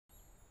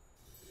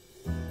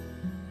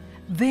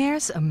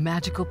There's a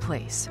magical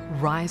place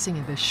rising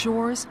in the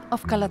shores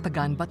of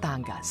Calatagan,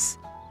 Batangas.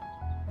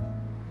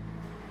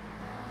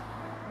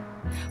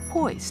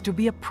 Poised to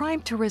be a prime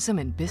tourism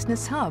and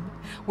business hub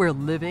where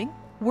living,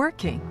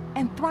 working,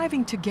 and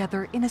thriving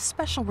together in a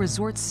special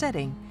resort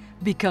setting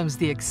becomes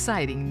the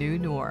exciting new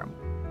norm.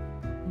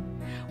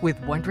 With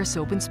wondrous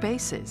open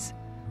spaces,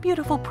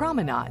 beautiful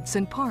promenades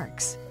and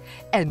parks,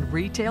 and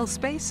retail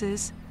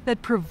spaces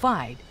that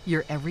provide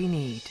your every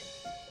need.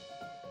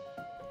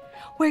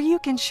 Where you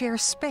can share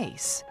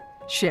space,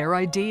 share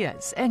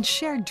ideas, and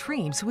share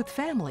dreams with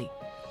family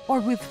or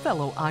with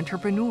fellow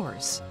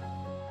entrepreneurs.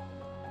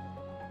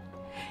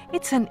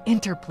 It's an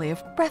interplay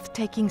of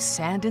breathtaking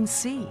sand and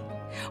sea,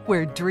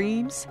 where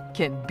dreams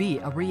can be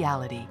a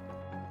reality.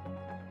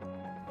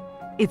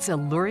 Its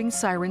alluring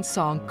siren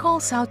song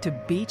calls out to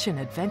beach and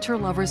adventure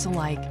lovers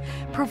alike,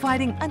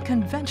 providing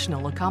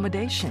unconventional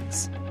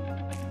accommodations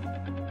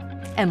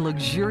and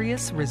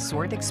luxurious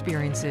resort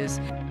experiences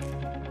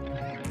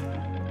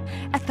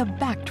at the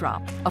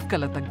backdrop of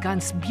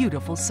Calatagan's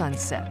beautiful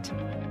sunset.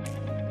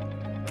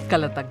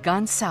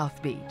 Calatagan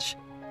South Beach,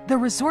 the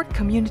resort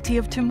community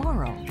of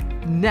tomorrow,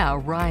 now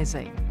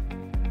rising.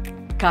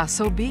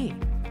 CaSoBe,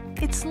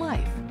 it's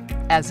life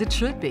as it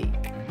should be.